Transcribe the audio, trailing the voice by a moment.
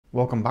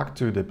Welcome back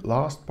to the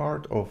last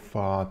part of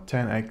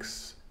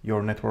 10x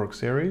your network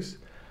series,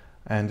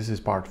 and this is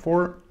part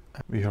 4.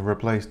 We have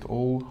replaced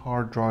all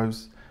hard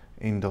drives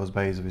in those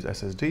bays with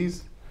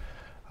SSDs.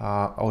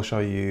 I'll show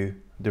you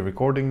the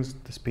recordings,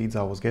 the speeds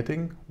I was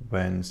getting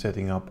when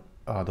setting up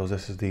those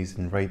SSDs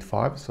in RAID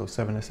 5, so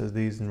 7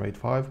 SSDs in RAID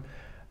 5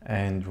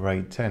 and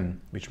RAID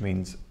 10, which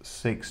means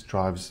 6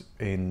 drives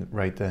in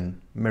RAID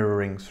 10,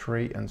 mirroring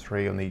 3 and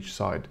 3 on each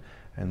side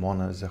and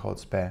 1 as a hot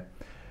spare.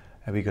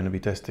 And we're going to be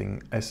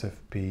testing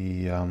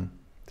SFP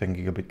 10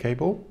 gigabit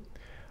cable,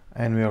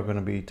 and we are going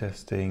to be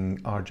testing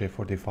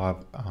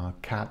RJ45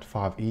 Cat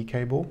 5e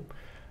cable,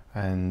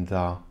 and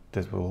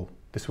this will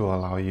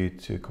allow you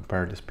to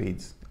compare the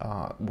speeds,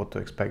 what to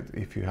expect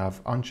if you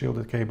have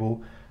unshielded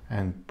cable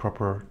and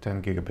proper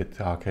 10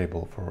 gigabit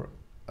cable for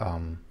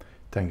 10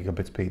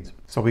 gigabit speeds.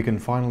 So we can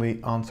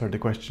finally answer the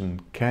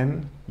question,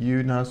 can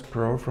UNAS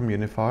Pro from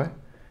UniFi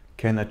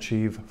can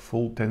achieve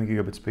full 10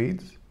 gigabit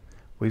speeds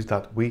with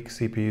that weak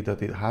CPU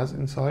that it has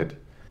inside?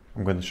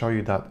 I'm going to show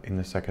you that in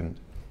a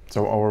second.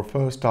 So our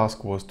first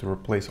task was to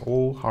replace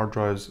all hard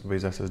drives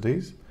with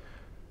SSDs.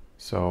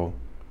 So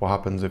what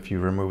happens if you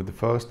remove the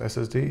first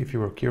SSD? If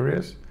you were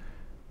curious,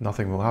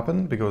 nothing will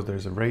happen because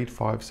there's a RAID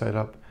 5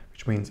 setup,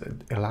 which means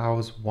it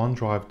allows one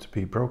drive to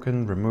be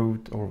broken,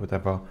 removed or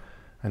whatever,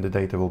 and the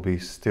data will be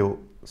still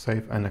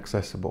safe and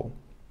accessible.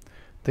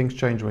 Things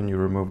change when you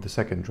remove the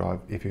second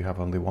drive if you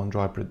have only one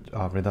drive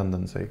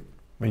redundancy.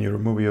 When you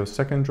remove your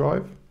second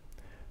drive,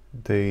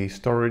 the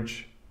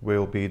storage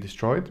will be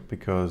destroyed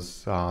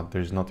because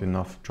there's not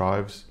enough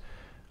drives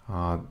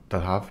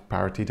that have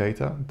parity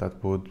data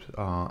that would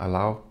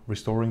allow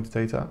restoring the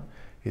data.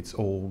 It's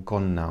all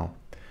gone now.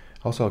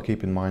 Also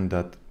keep in mind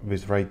that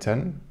with RAID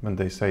 10, when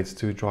they say it's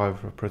 2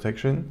 drive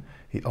protection,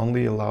 it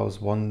only allows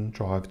one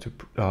drive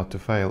to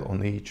fail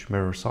on each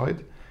mirror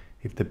side.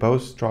 If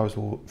both drives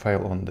will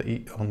fail on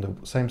the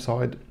same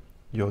side,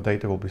 your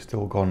data will be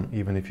still gone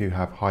even if you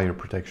have higher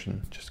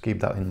protection. Just keep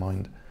that in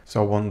mind.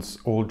 So once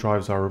all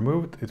drives are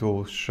removed, it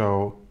will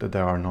show that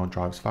there are no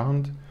drives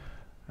found,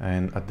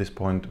 and at this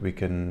point we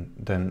can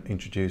then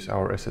introduce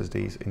our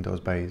SSDs in those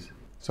bays.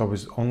 So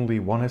with only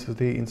one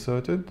SSD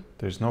inserted,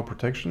 there's no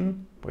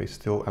protection, but it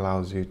still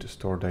allows you to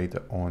store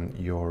data on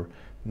your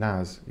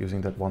NAS using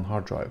that one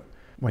hard drive.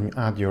 When you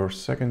add your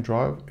second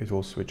drive, it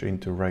will switch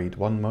into RAID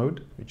 1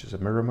 mode, which is a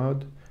mirror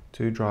mode,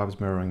 2 drives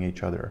mirroring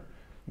each other.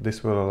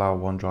 This will allow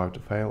one drive to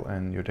fail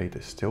and your data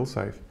is still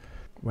safe.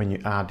 When you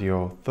add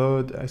your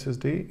third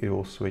SSD, it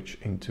will switch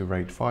into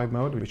RAID 5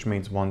 mode, which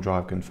means one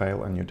drive can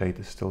fail and your data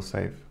is still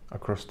safe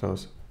across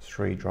those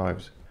 3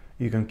 drives.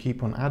 You can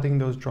keep on adding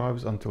those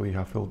drives until you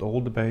have filled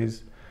all the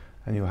bays,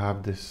 and you'll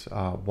have this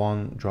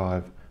one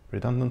drive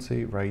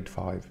redundancy RAID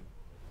 5.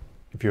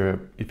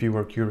 If you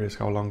were curious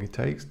how long it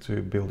takes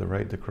to build a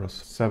RAID across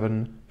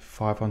 7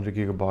 500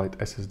 gigabyte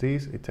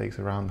SSDs, it takes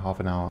around half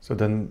an hour. So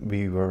then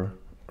we were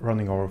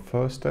running our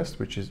first test,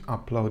 which is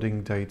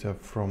uploading data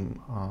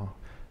from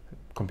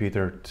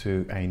computer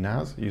to a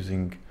NAS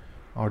using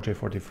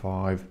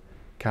RJ45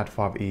 Cat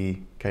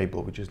 5e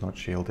cable, which is not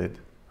shielded,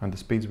 and the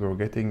speeds we were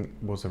getting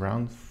was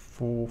around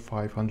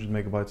 500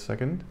 megabytes a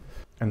second,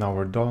 and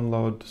our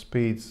download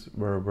speeds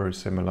were very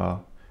similar,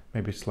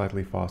 maybe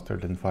slightly faster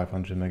than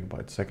 500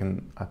 megabytes a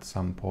second at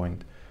some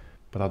point,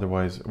 but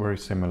otherwise very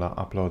similar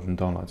upload and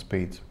download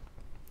speeds.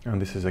 And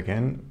this is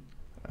again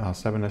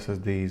 7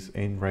 SSDs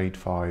in RAID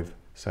 5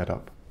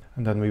 setup.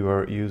 And then we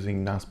were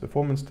using NAS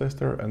Performance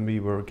Tester, and we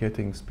were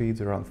getting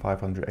speeds around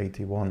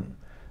 581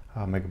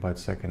 megabytes a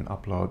second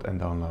upload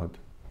and download.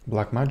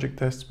 Blackmagic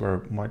tests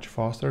were much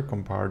faster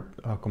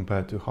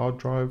compared to hard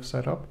drive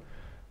setup.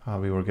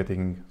 We were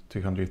getting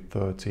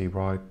 230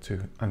 write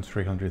and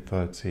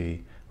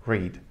 330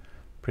 read.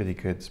 Pretty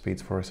good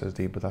speeds for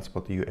SSD, but that's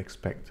what you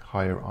expect,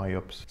 higher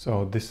IOPS.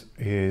 So this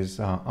is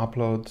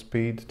upload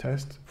speed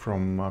test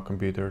from a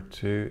computer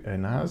to a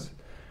NAS.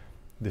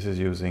 This is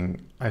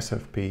using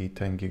SFP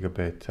 10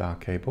 gigabit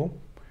cable,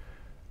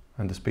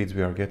 and the speeds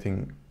we are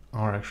getting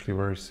are actually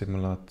very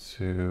similar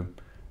to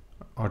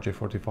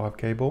RJ45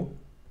 cable,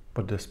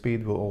 but the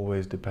speed will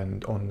always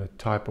depend on the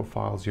type of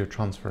files you're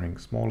transferring.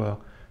 Smaller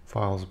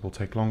files will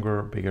take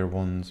longer, bigger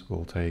ones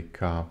will take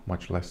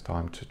much less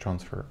time to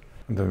transfer.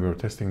 And then we were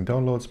testing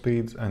download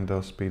speeds, and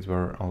those speeds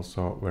were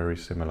also very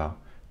similar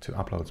to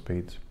upload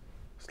speeds,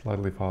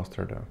 slightly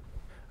faster though.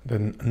 The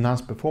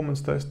NAS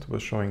Performance Test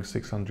was showing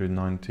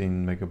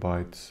 619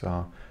 megabytes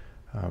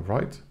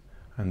write,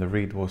 and the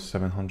read was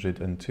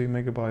 702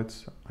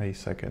 megabytes a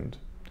second,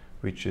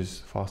 which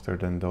is faster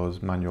than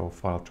those manual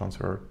file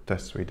transfer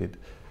tests we did.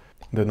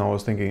 Then I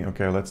was thinking,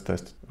 okay, let's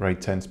test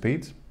RAID 10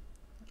 speeds,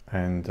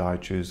 and I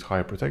choose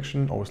higher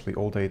protection. Obviously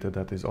all data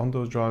that is on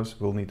those drives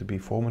will need to be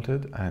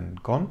formatted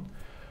and gone.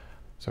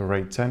 So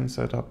RAID 10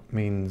 setup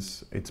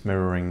means it's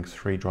mirroring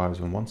 3 drives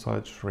on one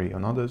side, 3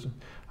 on others,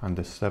 and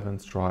the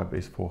 7th drive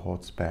is for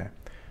hot spare.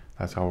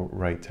 That's how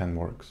RAID 10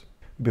 works.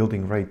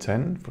 Building RAID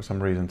 10 for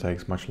some reason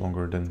takes much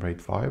longer than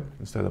RAID 5.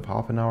 Instead of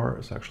half an hour,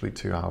 it's actually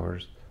 2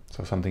 hours.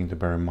 So something to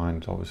bear in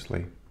mind,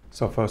 obviously.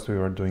 So first we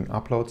were doing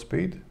upload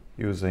speed.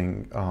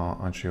 using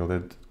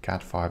unshielded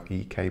Cat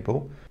 5e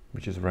cable,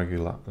 which is a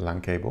regular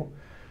LAN cable.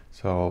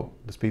 So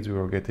the speeds we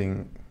were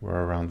getting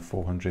were around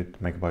 400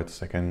 megabytes a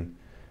second,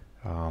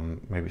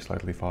 maybe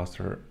slightly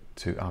faster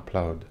to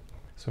upload.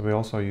 So we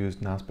also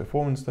used NAS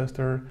Performance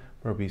Tester,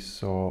 where we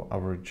saw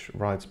average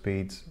write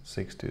speeds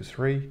 6 to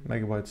 3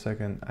 megabytes a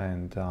second,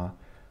 and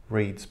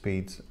read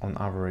speeds on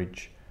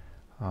average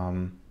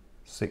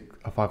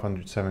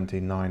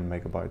 579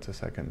 megabytes a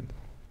second.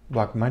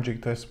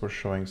 Blackmagic tests were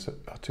showing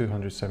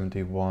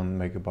 271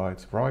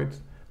 megabytes write,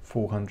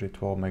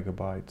 412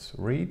 megabytes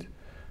read.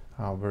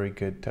 Very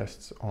good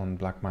tests on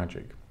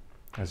Blackmagic,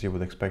 as you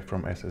would expect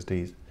from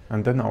SSDs.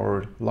 And then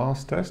our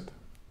last test,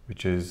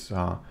 which is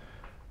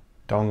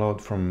download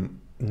from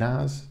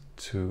NAS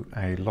to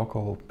a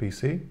local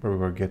PC, where we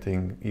were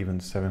getting even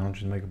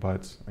 700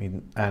 megabytes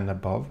and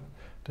above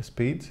the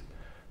speeds.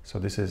 So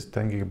this is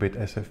 10 gigabit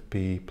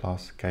SFP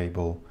plus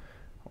cable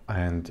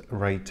and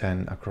RAID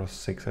 10 across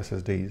 6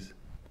 SSDs.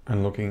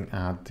 And looking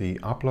at the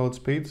upload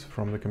speeds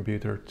from the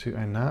computer to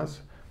a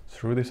NAS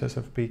through this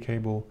SFP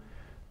cable,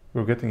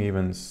 we're getting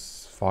even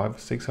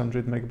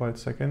 600 megabytes a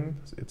second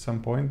at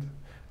some point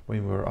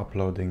when we're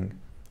uploading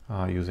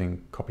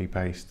using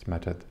copy-paste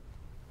method.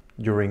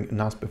 During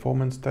NAS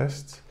performance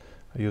tests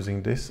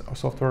using this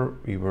software,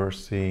 we were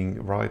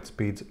seeing write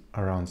speeds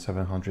around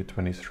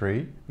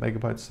 723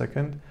 megabytes a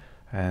second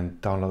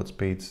and download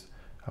speeds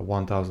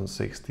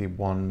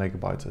 1061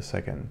 megabytes a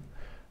second,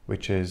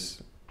 which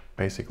is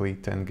basically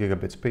 10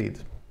 gigabit speed.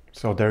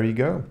 So there you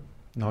go.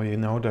 Now you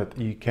know that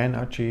you can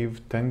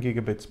achieve 10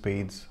 gigabit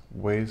speeds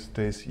with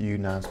this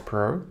UNAS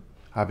Pro,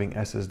 having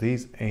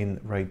SSDs in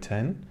RAID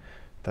 10.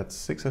 That's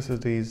 6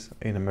 SSDs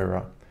in a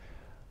mirror.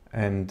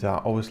 And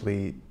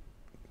obviously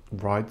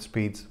write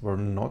speeds were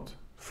not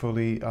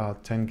fully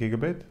 10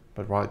 gigabit,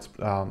 but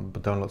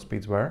download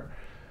speeds were.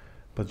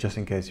 But just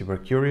in case you were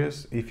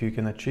curious, if you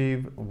can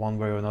achieve one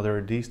way or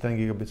another these 10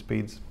 gigabit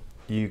speeds,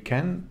 you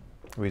can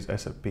with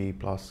SFP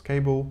plus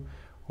cable,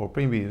 or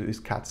maybe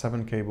with Cat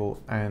 7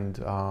 cable and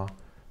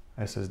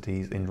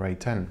SSDs in RAID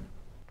 10.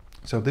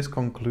 So this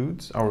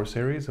concludes our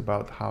series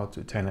about how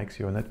to 10x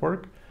your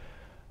network.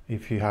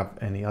 If you have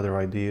any other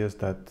ideas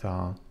that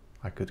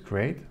I could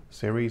create a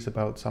series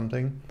about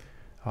something,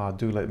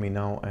 do let me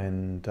know,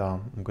 and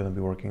I'm going to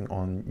be working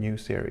on new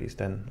series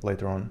then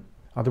later on.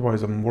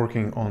 Otherwise, I'm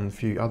working on a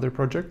few other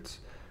projects,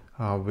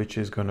 which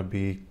is going to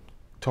be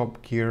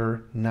Top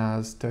Gear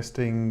NAS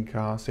testing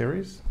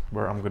series,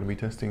 where I'm going to be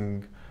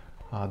testing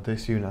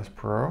this UNAS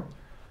Pro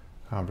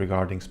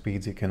regarding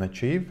speeds it can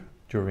achieve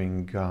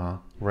during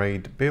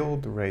RAID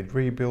build, RAID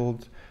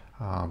rebuild,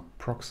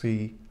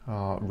 proxy,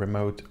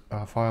 remote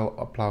file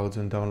uploads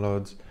and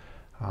downloads,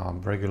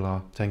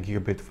 regular 10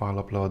 gigabit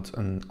file uploads,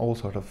 and all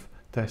sort of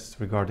tests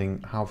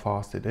regarding how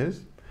fast it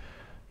is.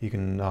 You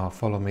can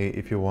follow me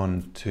if you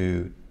want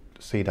to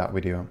see that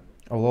video.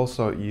 I'll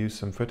also use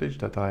some footage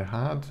that I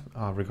had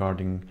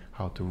regarding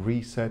how to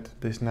reset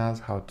this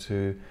NAS, how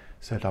to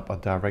set up a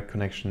direct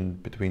connection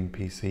between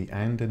PC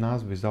and the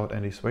NAS without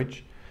any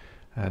switch.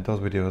 Those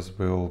videos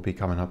will be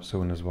coming up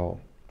soon as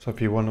well. So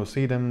if you want to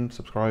see them,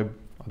 subscribe.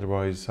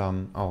 Otherwise,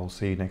 I'll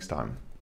see you next time.